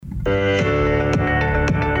Hello,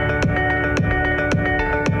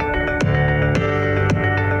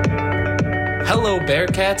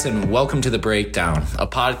 Bearcats, and welcome to The Breakdown, a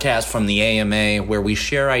podcast from the AMA where we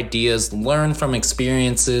share ideas, learn from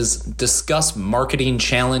experiences, discuss marketing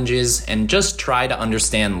challenges, and just try to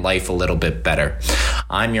understand life a little bit better.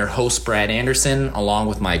 I'm your host, Brad Anderson, along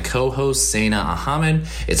with my co-host, Zaina Ahmed.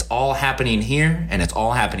 It's all happening here, and it's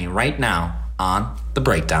all happening right now on The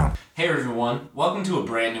Breakdown. Hey everyone, welcome to a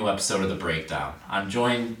brand new episode of The Breakdown. I'm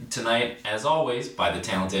joined tonight, as always, by the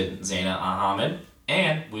talented Zaina Ahmed.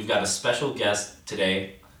 And we've got a special guest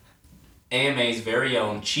today, AMA's very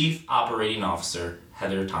own Chief Operating Officer,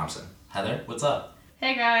 Heather Thompson. Heather, what's up?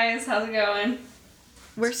 Hey guys, how's it going?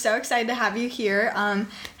 We're so excited to have you here.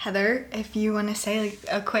 Heather, if you want to say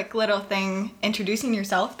a quick little thing introducing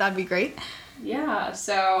yourself, that'd be great. Yeah,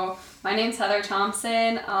 so my name's Heather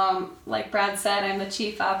Thompson. Like Brad said, I'm the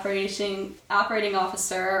Chief Operating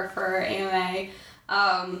Officer for AMA.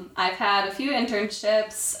 I've had a few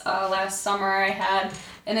internships. Last summer I had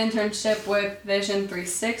an internship with Vision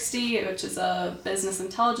 360, which is a business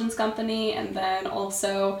intelligence company, and then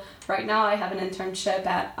also right now I have an internship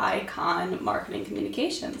at Icon Marketing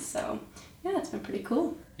Communications. So yeah, it's been pretty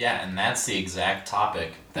cool. Yeah, and that's the exact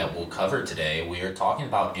topic that we'll cover today. We are talking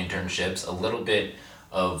about internships, a little bit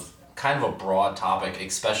of kind of a broad topic,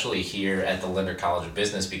 especially here at the Linder College of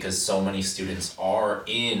Business, because so many students are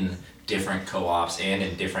in different co-ops and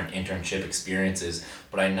in different internship experiences.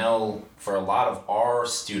 But I know for a lot of our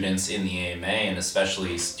students in the AMA, and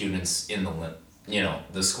especially students in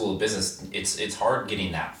the School of Business, it's hard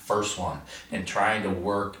getting that first one and trying to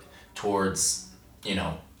work towards,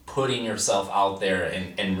 putting yourself out there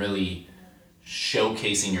and really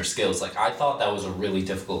showcasing your skills. Like, I thought that was a really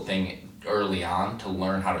difficult thing early on, to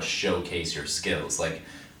learn how to showcase your skills. Like,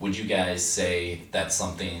 would you guys say that's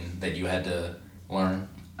something that you had to learn?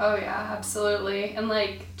 Oh yeah, absolutely. And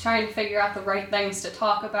trying to figure out the right things to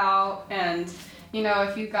talk about, and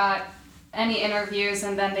if you got any interviews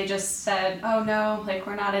and then they just said, oh no,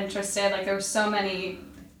 we're not interested. There were so many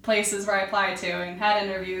places where I applied to and had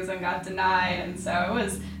interviews and got denied, and so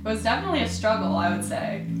it was definitely a struggle, I would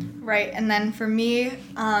say. Right, and then for me,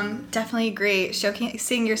 definitely agree.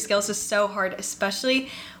 Showcasing your skills is so hard, especially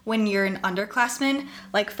when you're an underclassman.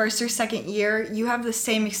 First or second year, you have the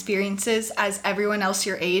same experiences as everyone else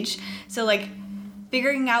your age. So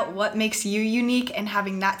figuring out what makes you unique and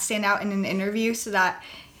having that stand out in an interview so that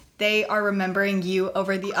they are remembering you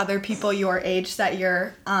over the other people your age that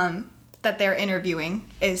they're interviewing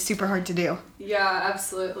is super hard to do. Yeah,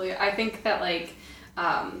 absolutely. I think that I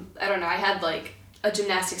had a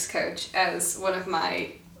gymnastics coach as one of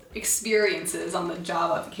my experiences on the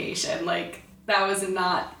job application. That was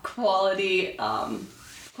not quality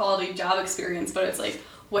job experience, but it's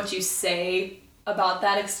what you say about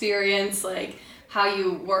that experience, how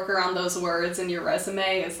you work around those words in your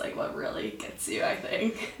resume is what really gets you, I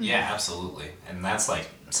think. Yeah, absolutely. And that's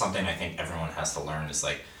something I think everyone has to learn is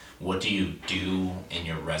what do you do in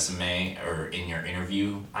your resume, or in your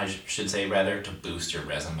interview, I should say rather, to boost your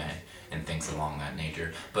resume and things along that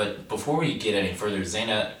nature. But before we get any further,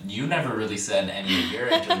 Zaina, you never really said any of your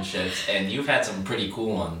internships, and you've had some pretty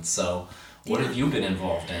cool ones. So what have you been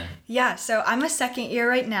involved in? Yeah, so I'm a second year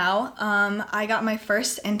right now. I got my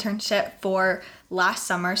first internship for last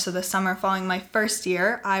summer, so the summer following my first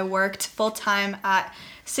year. I worked full-time at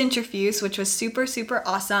Centrifuge, which was super, super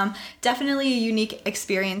awesome. Definitely a unique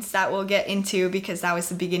experience that we'll get into because that was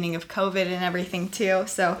the beginning of COVID and everything too.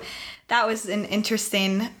 So that was an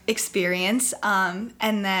interesting experience. And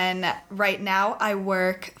then right now I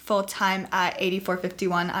work full-time at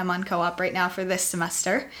 8451. I'm on co-op right now for this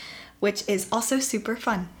semester, which is also super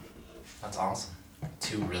fun. That's awesome.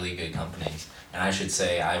 Two really good companies. And I should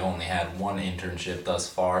say I've only had one internship thus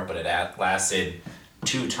far, but it lasted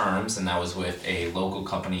 2 terms, and that was with a local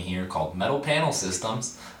company here called Metal Panel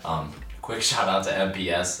Systems. Quick shout out to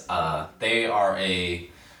MPS. They are a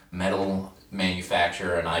metal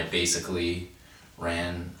manufacturer, and I basically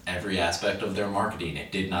ran every aspect of their marketing.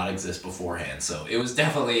 It did not exist beforehand, so it was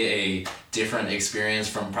definitely a different experience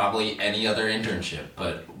from probably any other internship.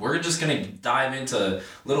 But we're just going to dive into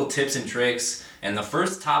little tips and tricks, and the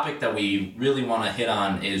first topic that we really want to hit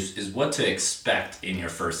on is what to expect in your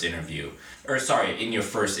first interview. In your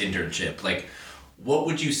first internship. What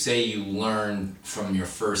would you say you learned from your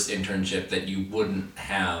first internship that you wouldn't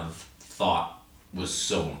have thought was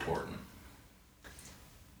so important?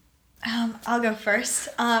 I'll go first.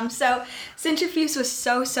 So Centrifuge was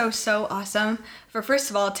so awesome for, first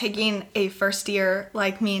of all, taking a first year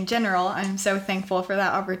like me in general. I'm so thankful for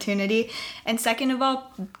that opportunity. And second of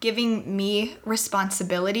all, giving me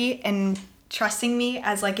responsibility and trusting me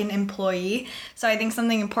as like an employee. So I think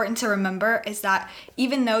something important to remember is that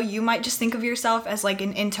even though you might just think of yourself as like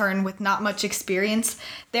an intern with not much experience,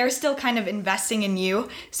 they're still kind of investing in you.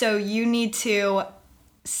 So you need to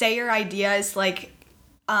say your ideas, like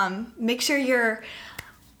make sure you're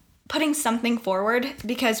putting something forward,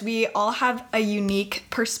 because we all have a unique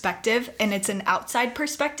perspective and it's an outside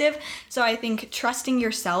perspective. So I think trusting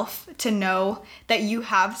yourself to know that you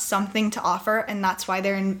have something to offer, and that's why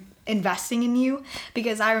they're investing in you.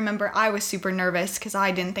 Because I remember I was super nervous because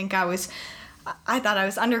I didn't think I thought I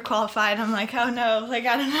was underqualified. I'm like, oh no, like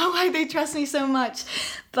I don't know why they trust me so much.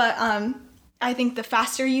 But I think the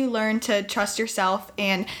faster you learn to trust yourself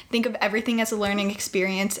and think of everything as a learning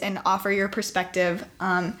experience and offer your perspective,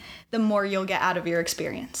 the more you'll get out of your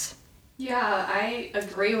experience. Yeah, I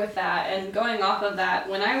agree with that. And going off of that,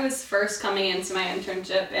 when I was first coming into my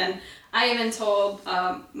internship, and I even told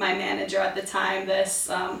my manager at the time this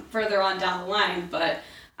further on down the line, but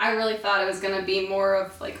I really thought it was going to be more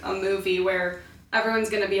of like a movie where everyone's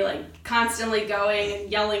going to be like constantly going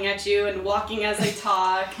and yelling at you and walking as they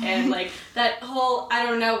talk, and like that whole, I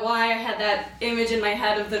don't know why I had that image in my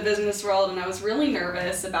head of the business world, and I was really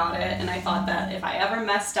nervous about it, and I thought that if I ever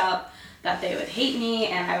messed up that they would hate me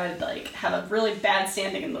and I would like have a really bad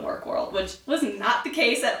standing in the work world, which was not the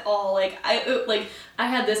case at all. I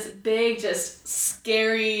had this big, just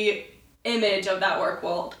scary image of that work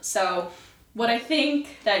world. So what I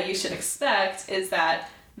think that you should expect is that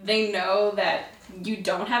they know that you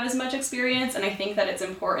don't have as much experience, and I think that it's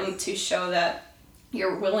important to show that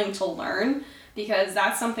you're willing to learn, because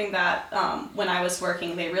that's something that when I was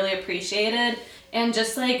working they really appreciated. And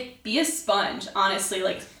just like be a sponge, honestly,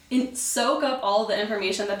 like soak up all the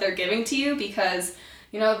information that they're giving to you, because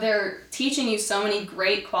they're teaching you so many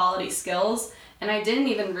great quality skills, and I didn't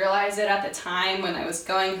even realize it at the time when I was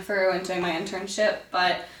going through and doing my internship,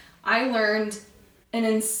 but I learned an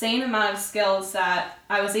insane amount of skills that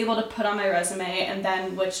I was able to put on my resume, and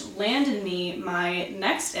then which landed me my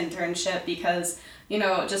next internship, because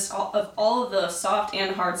just all of the soft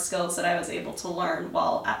and hard skills that I was able to learn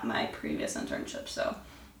while at my previous internship. So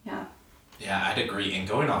Yeah, I'd agree. And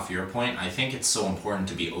going off your point, I think it's so important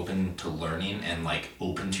to be open to learning and like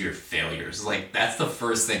open to your failures. Like that's the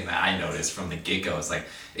first thing that I noticed from the get-go. It's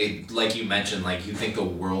like you mentioned, like you think the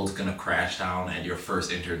world's gonna crash down at your first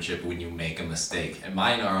internship when you make a mistake. And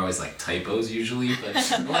mine are always like typos usually,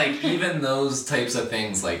 but like even those types of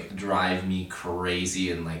things like drive me crazy,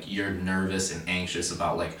 and like you're nervous and anxious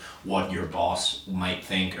about like what your boss might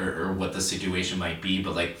think or what the situation might be.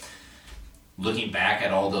 But like looking back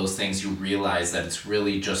at all those things, you realize that it's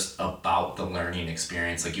really just about the learning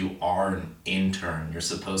experience. Like you are an intern, you're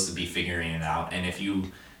supposed to be figuring it out, and if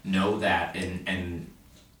you know that and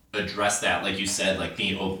address that, like you said, like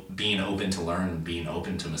being open to learn and being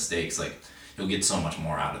open to mistakes, like you'll get so much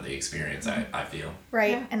more out of the experience. I feel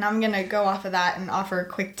right. Yeah. And I'm gonna go off of that and offer a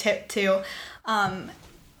quick tip too.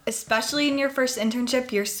 Especially in your first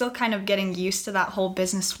internship, you're still kind of getting used to that whole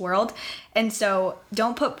business world. And so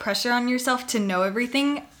don't put pressure on yourself to know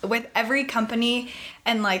everything. With every company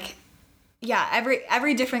and like, yeah,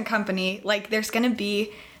 every different company, like there's going to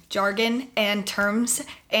be jargon and terms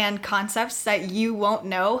and concepts that you won't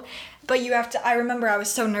know. But you have to, I remember I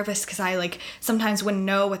was so nervous because I like sometimes wouldn't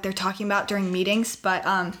know what they're talking about during meetings. But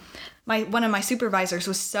one of my supervisors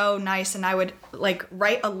was so nice, and I would like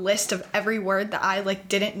write a list of every word that I like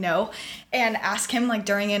didn't know and ask him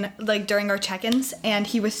during our check-ins, and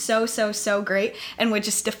he was so great and would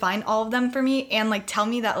just define all of them for me and like tell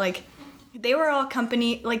me that like they were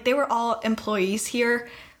all employees here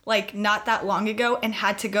like not that long ago and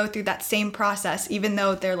had to go through that same process, even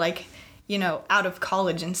though they're like out of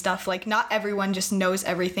college and stuff. Like not everyone just knows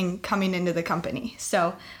everything coming into the company.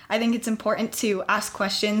 So I think it's important to ask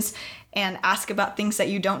questions and ask about things that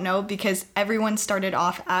you don't know, because everyone started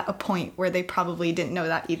off at a point where they probably didn't know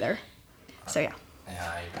that either. So yeah.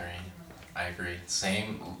 Yeah, I agree.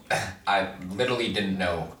 Same. I literally didn't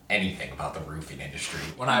know anything about the roofing industry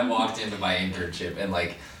when I walked into my internship, and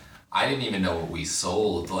like I didn't even know what we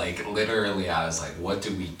sold. Like literally I was like, what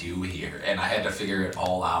do we do here? And I had to figure it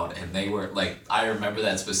all out, and they were like, I remember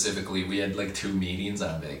that specifically. We had like 2 meetings,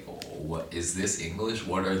 and I'm like, oh, what is this English?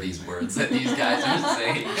 What are these words that these guys are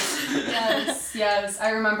saying? Yes.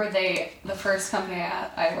 I remember the first company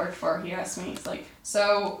I worked for, he asked me, he's like,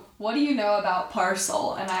 so what do you know about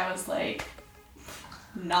parcel? And I was like,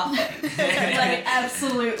 nothing. Like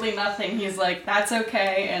absolutely nothing. He's like, that's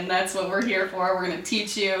okay, and that's what we're here for. We're gonna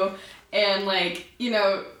teach you. And like,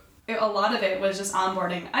 a lot of it was just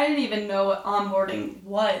onboarding. I didn't even know what onboarding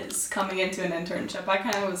was coming into an internship. I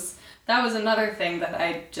kind of was that was another thing that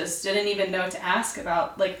I just didn't even know to ask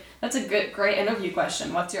about. Like, that's a great interview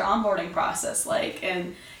question. What's your onboarding process like?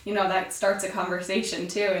 And, that starts a conversation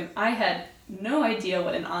too. And I had no idea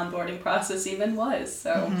what an onboarding process even was.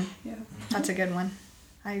 So, yeah. That's a good one.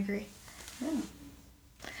 I agree. Yeah.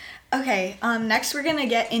 Okay, next we're going to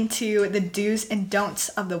get into the do's and don'ts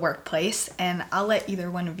of the workplace, and I'll let either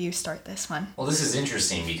one of you start this one. Well, this is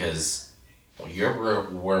interesting because your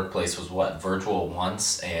workplace was what, virtual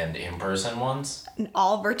once and in-person once?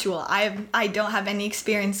 All virtual. I don't have any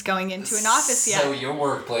experience going into an office yet. So your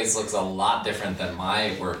workplace looks a lot different than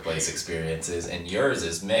my workplace experiences, and yours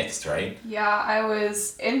is mixed, right? Yeah, I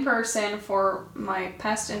was in person for my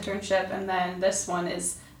past internship, and then this one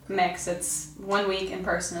is mix. It's 1 week in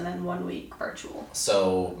person and then 1 week virtual.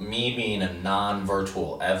 So me being a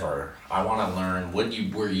non-virtual ever, I want to learn,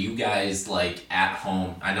 were you guys like at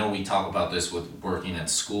home? I know we talk about this with working at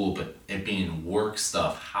school, but it being work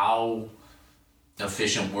stuff, how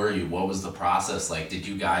efficient were you? What was the process like? Did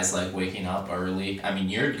you guys like waking up early? I mean,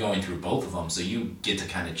 you're going through both of them, so you get to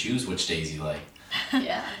kind of choose which days you like.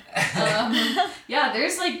 Yeah. Yeah,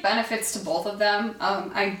 there's like benefits to both of them.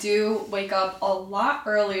 I do wake up a lot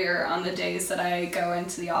earlier on the days that I go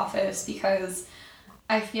into the office because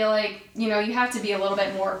I feel like, you have to be a little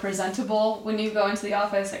bit more presentable when you go into the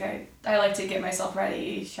office. Like I like to get myself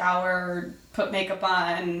ready, shower, put makeup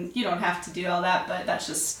on. You don't have to do all that, but that's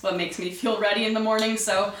just what makes me feel ready in the morning.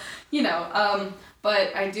 So,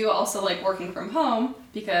 but I do also like working from home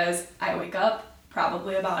because I wake up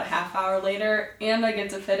probably about a half hour later, and I get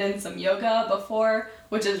to fit in some yoga before,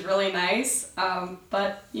 which is really nice.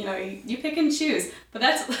 But you pick and choose. But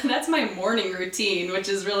that's my morning routine, which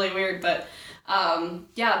is really weird. But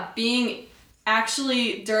being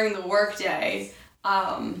actually during the workday,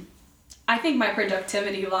 I think my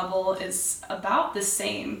productivity level is about the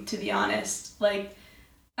same, to be honest. Like,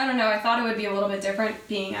 I don't know, I thought it would be a little bit different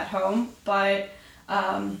being at home, but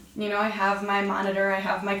I have my monitor, I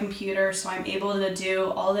have my computer, so I'm able to do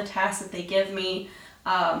all the tasks that they give me.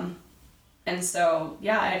 And so,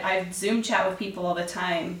 I Zoom chat with people all the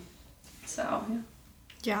time. So,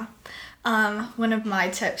 yeah. One of my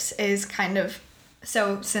tips is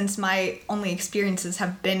since my only experiences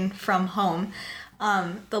have been from home,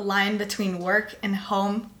 the line between work and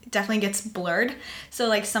home definitely gets blurred. So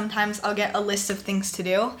like sometimes I'll get a list of things to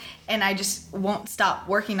do and I just won't stop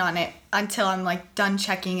working on it until I'm like done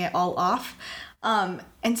checking it all off.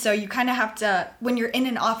 And so you kind of have to, when you're in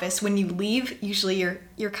an office, when you leave, usually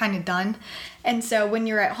you're kind of done. And so when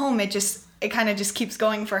you're at home, it kind of just keeps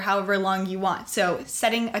going for however long you want. So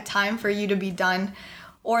setting a time for you to be done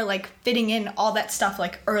or like fitting in all that stuff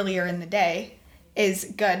like earlier in the day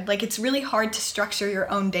is good. Like it's really hard to structure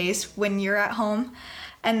your own days when you're at home.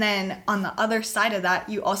 And then on the other side of that,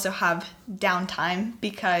 you also have downtime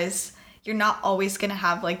because you're not always going to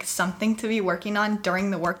have like something to be working on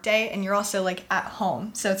during the workday, and you're also like at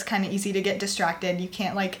home. So it's kind of easy to get distracted. You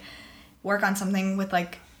can't like work on something with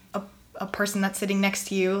like a person that's sitting next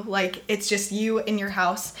to you. Like it's just you in your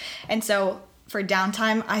house. And so for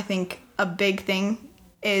downtime, I think a big thing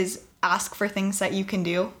is ask for things that you can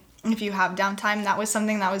do. If you have downtime, that was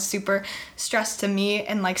something that was super stressed to me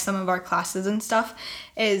in like some of our classes and stuff,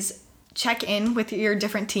 is check in with your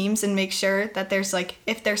different teams and make sure that there's like,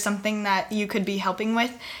 if there's something that you could be helping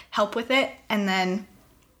with, help with it. And then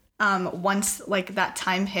once like that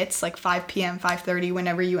time hits, like 5 p.m., 5:30,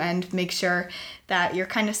 whenever you end, make sure that you're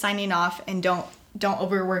kind of signing off and don't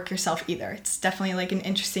overwork yourself either. It's definitely like an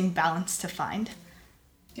interesting balance to find.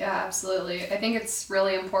 Yeah, absolutely. I think it's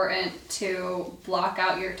really important to block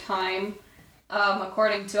out your time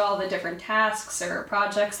according to all the different tasks or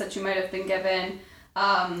projects that you might have been given.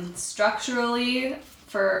 Structurally,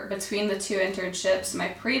 between the two internships, my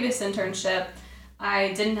previous internship,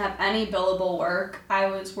 I didn't have any billable work. I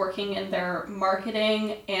was working in their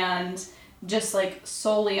marketing and just like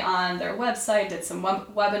solely on their website, did some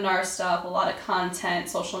webinar stuff, a lot of content,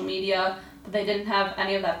 social media, but they didn't have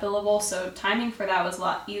any of that billable, so timing for that was a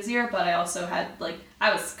lot easier, but I also had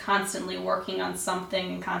I was constantly working on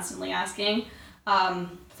something and constantly asking.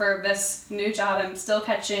 For this new job, I'm still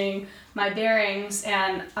catching my bearings,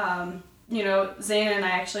 and Zaina and I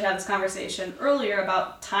actually had this conversation earlier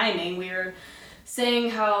about timing. We were saying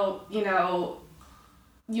how,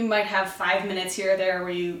 you might have 5 minutes here or there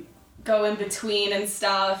where you go in between and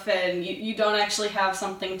stuff, and you don't actually have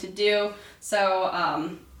something to do.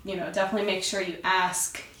 So, definitely make sure you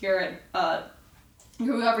ask your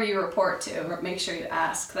whoever you report to, make sure you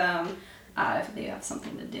ask them if they have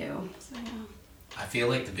something to do. So, yeah. I feel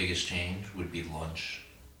like the biggest change would be lunch.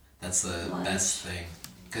 That's the best thing.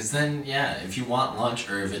 Cause then, yeah, if you want lunch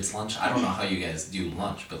or if it's lunch, I don't know how you guys do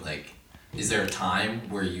lunch, but like, is there a time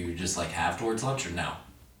where you just like have towards lunch or no?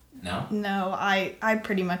 No? No, I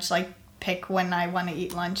pretty much like pick when I want to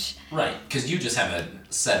eat lunch. Right, because you just have a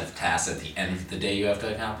set of tasks at the end of the day you have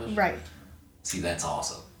to accomplish. Right. See, that's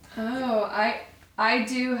awesome. Oh, I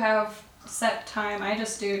do have set time. I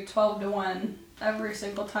just do 12 to 1 every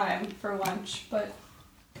single time for lunch, but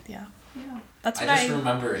Yeah. that's I what just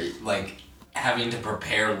remember like having to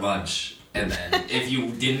prepare lunch, and then if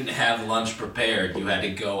you didn't have lunch prepared, you had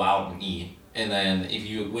to go out and eat. And then if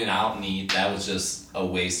you went out and eat, that was just a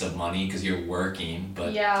waste of money because you're working.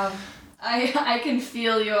 But Yeah, I can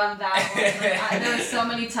feel you on that one. There were so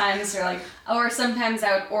many times where or sometimes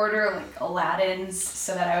I would order like Aladdin's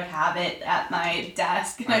so that I would have it at my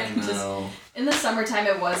desk. And I could just, in the summertime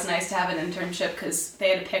it was nice to have an internship because they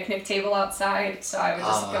had a picnic table outside, so I would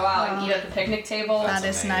just go out and eat at the picnic table. That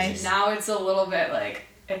is nice. Now it's a little bit like,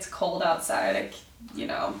 it's cold outside,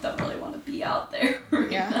 don't really want to be out there.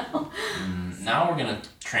 Yeah. Now we're going to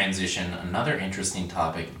transition another interesting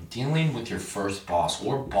topic, dealing with your first boss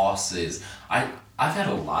or bosses. I've had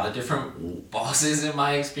a lot of different bosses in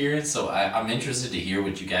my experience, so I'm interested to hear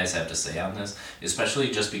what you guys have to say on this,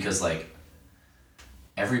 especially just because like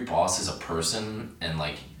every boss is a person, and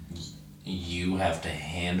like you have to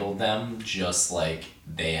handle them just like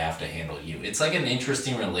they have to handle you. It's like an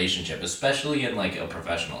interesting relationship, especially in like a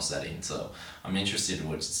professional setting. So I'm interested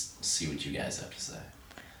to see what you guys have to say.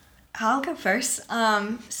 I'll go first.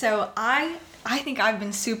 So I think I've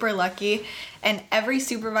been super lucky, and every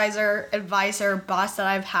supervisor, advisor, boss that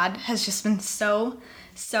I've had has just been so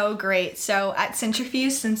great. So at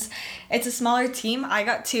Centrifuge, since it's a smaller team, I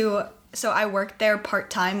worked there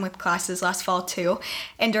part-time with classes last fall too.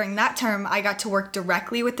 And during that term, I got to work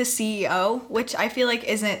directly with the CEO, which I feel like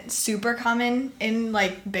isn't super common in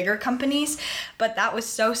like bigger companies. But that was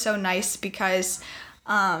so nice because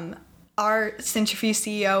our Centrifuge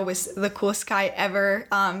CEO was the coolest guy ever.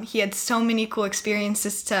 He had so many cool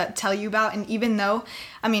experiences to tell you about. And even though,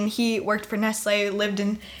 he worked for Nestle, lived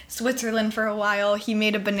in Switzerland for a while. He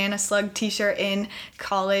made a Banana Slug t-shirt in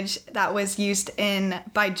college that was used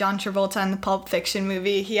by John Travolta in the Pulp Fiction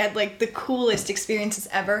movie. He had like the coolest experiences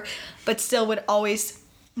ever, but still would always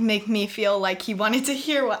make me feel like he wanted to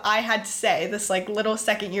hear what I had to say, this like little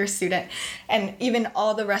second year student. And even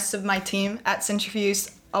all the rest of my team at Centrifuge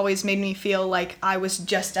always made me feel like I was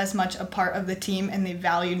just as much a part of the team, and they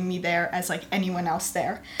valued me there as like anyone else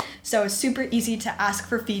there. So it's super easy to ask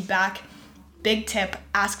for feedback. Big tip,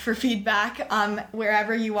 ask for feedback.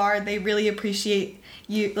 Wherever you are, they really appreciate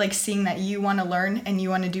you, like seeing that you want to learn and you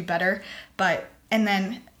want to do better. And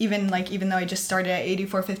then even though I just started at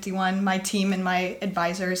 8451, my team and my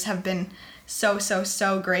advisors have been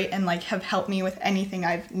so great and like have helped me with anything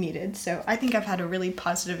I've needed. So I think I've had a really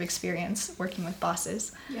positive experience working with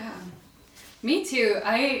bosses. Yeah. Me too.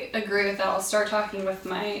 I agree with that. I'll start talking with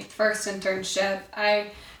my first internship.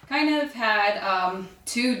 I kind of had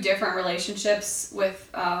two different relationships with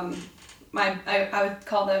I would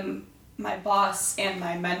call them my boss and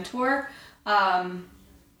my mentor.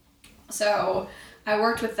 So I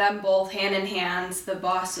worked with them both hand in hand. The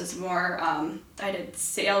boss was more, I did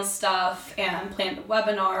sales stuff and planned a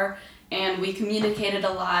webinar, and we communicated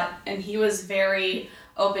a lot, and he was very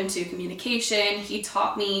open to communication. He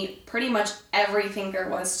taught me pretty much everything there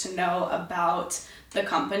was to know about the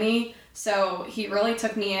company. So he really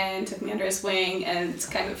took me under his wing, and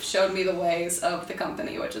kind of showed me the ways of the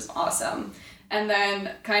company, which is awesome. And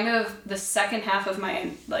then kind of the second half of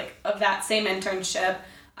of that same internship,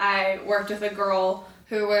 I worked with a girl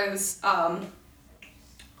who was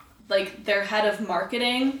their head of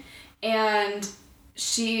marketing, and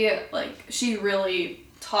she really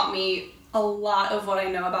taught me a lot of what I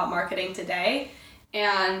know about marketing today.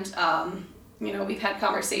 And we've had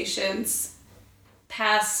conversations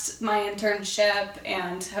past my internship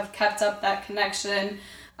and have kept up that connection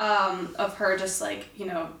of her just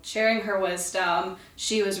sharing her wisdom.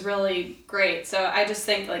 She was really great. So I just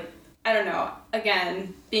think I don't know,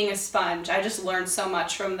 again, being a sponge, I just learned so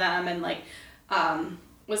much from them, and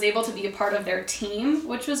was able to be a part of their team,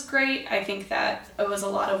 which was great. I think that it was a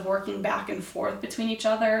lot of working back and forth between each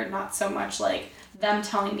other, not so much them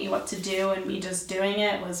telling me what to do and me just doing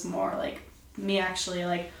it. It was more me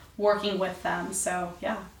actually working with them. So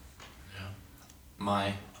yeah.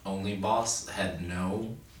 My only boss had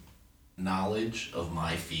no knowledge of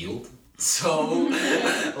my field, so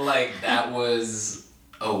that was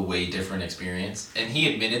a way different experience, and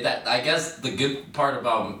he admitted that. I guess the good part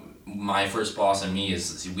about my first boss and me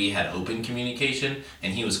is we had open communication,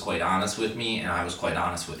 and he was quite honest with me and I was quite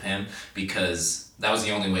honest with him, because that was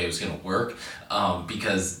the only way it was going to work,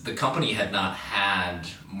 because the company had not had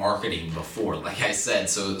marketing before, like I said.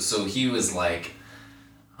 So he was like,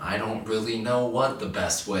 I don't really know what the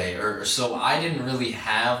best way, or so I didn't really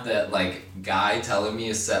have that like guy telling me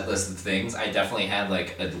a set list of things. I definitely had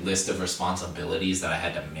like a list of responsibilities that I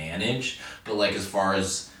had to manage, but like as far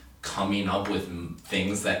as coming up with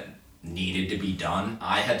things that needed to be done,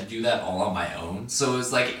 I had to do that all on my own. So it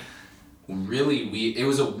was like it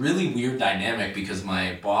was a really weird dynamic, because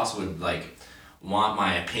my boss would like want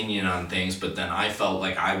my opinion on things, but then I felt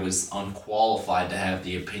like I was unqualified to have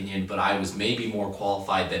the opinion, but I was maybe more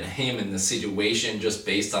qualified than him in the situation just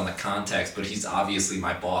based on the context, but he's obviously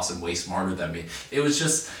my boss and way smarter than me. It was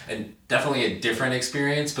just definitely a different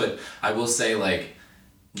experience, but I will say like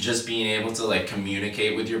just being able to like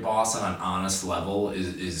communicate with your boss on an honest level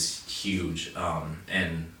is huge,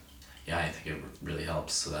 and yeah, I think it really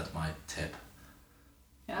helps, so that's my tip.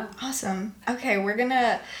 Yeah. Awesome. Okay, we're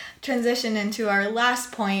gonna transition into our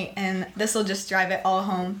last point, and this will just drive it all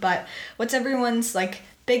home. But what's everyone's like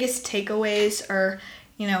biggest takeaways, or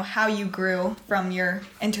how you grew from your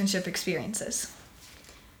internship experiences?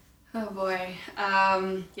 Oh boy.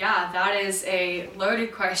 Yeah, that is a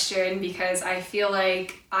loaded question, because I feel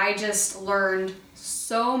like I just learned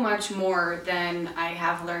so much more than I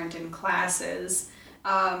have learned in classes.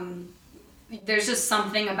 There's just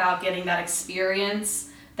something about getting that experience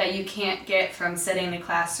that you can't get from sitting in a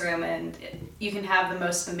classroom, and you can have the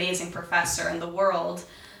most amazing professor in the world,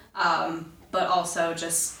 but also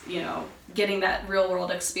just, getting that real world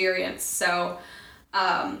experience. So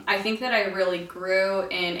I think that I really grew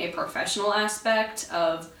in a professional aspect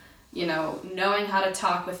of, knowing how to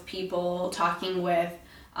talk with people, talking with,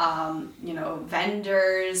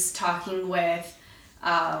 vendors, talking with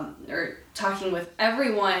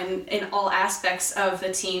everyone in all aspects of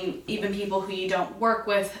the team, even people who you don't work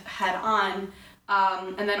with head on.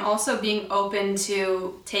 And then also being open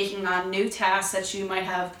to taking on new tasks that you might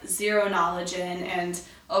have zero knowledge in, and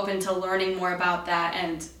open to learning more about that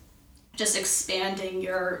and just expanding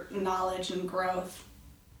your knowledge and growth.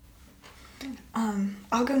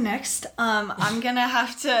 I'll go next. I'm gonna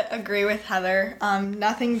have to agree with Heather.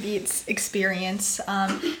 Nothing beats experience.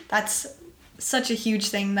 That's such a huge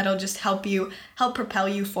thing that'll just help propel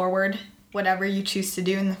you forward, whatever you choose to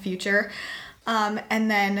do in the future.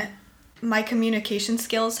 And then my communication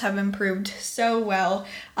skills have improved so well.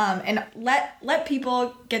 And let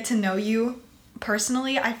people get to know you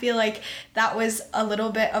personally. I feel like that was a little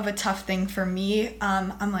bit of a tough thing for me.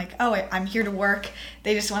 I'm like, I'm here to work.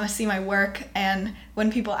 They just want to see my work. And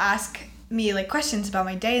when people ask me like questions about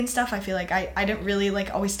my day and stuff, I feel like I didn't really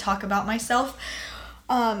like always talk about myself.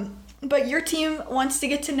 But your team wants to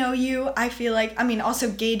get to know you. I feel like, also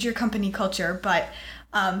gauge your company culture, but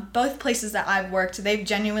both places that I've worked, they've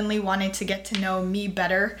genuinely wanted to get to know me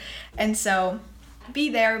better. And so be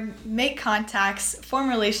there, make contacts, form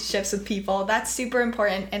relationships with people. That's super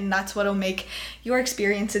important, and that's what'll make your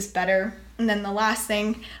experiences better. And then the last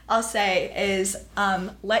thing I'll say is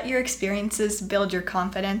let your experiences build your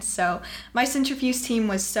confidence. So my centrifuge team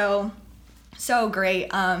was so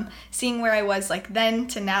great. Seeing where I was like then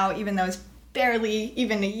to now, even though it's barely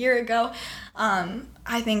even a year ago,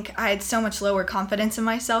 I think I had so much lower confidence in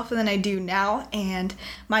myself than I do now. And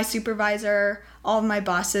my supervisor, all of my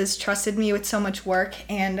bosses trusted me with so much work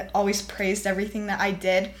and always praised everything that I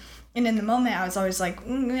did. And in the moment, I was always like,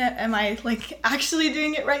 am I like actually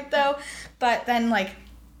doing it right though? But then like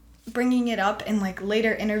bringing it up in like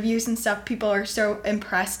later interviews and stuff, people are so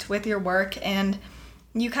impressed with your work, and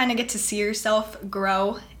you kind of get to see yourself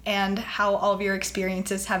grow and how all of your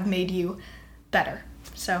experiences have made you better.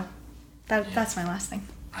 So that's my last thing.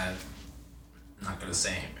 I'm not going to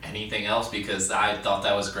say anything else, because I thought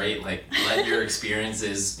that was great. Like, let your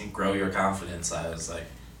experiences grow your confidence. I was like,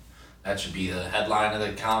 that should be the headline of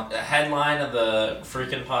the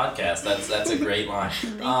freaking podcast. That's a great line.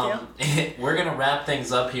 Thank you. We're going to wrap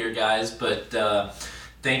things up here, guys, but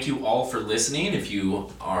thank you all for listening. If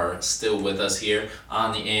you are still with us here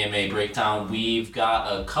on the AMA Breakdown, we've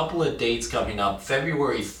got a couple of dates coming up.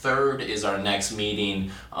 February 3rd is our next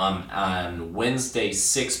meeting on Wednesday,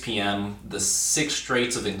 6 p.m. The 6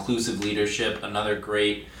 Traits of Inclusive Leadership, another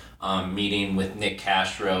great meeting with Nick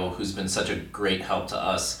Castro, who's been such a great help to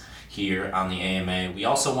us here on the AMA. We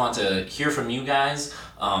also want to hear from you guys,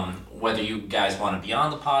 whether you guys want to be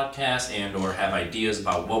on the podcast and or have ideas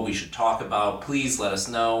about what we should talk about. Please let us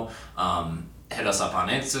know. Hit us up on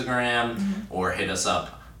Instagram or hit us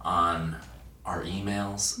up on our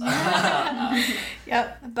emails.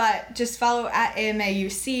 Yep, but just follow at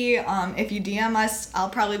AMAUC. If you DM us, I'll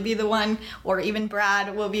probably be the one, or even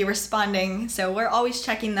Brad will be responding. So we're always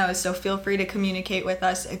checking those, so feel free to communicate with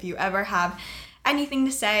us if you ever have anything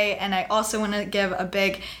to say. And I also want to give a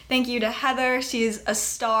big thank you to Heather. She's a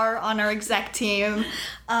star on our exec team.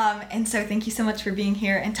 And so thank you so much for being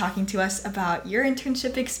here and talking to us about your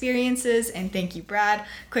internship experiences. And thank you, Brad.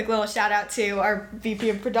 Quick little shout out to our VP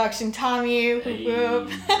of production, Tommy. Hey.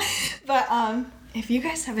 But if you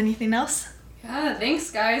guys have anything else. Yeah, thanks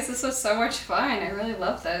guys. This was so much fun. I really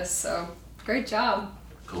love this. So great job.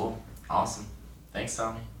 Cool. Awesome. Thanks,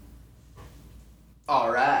 Tommy.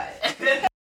 All right.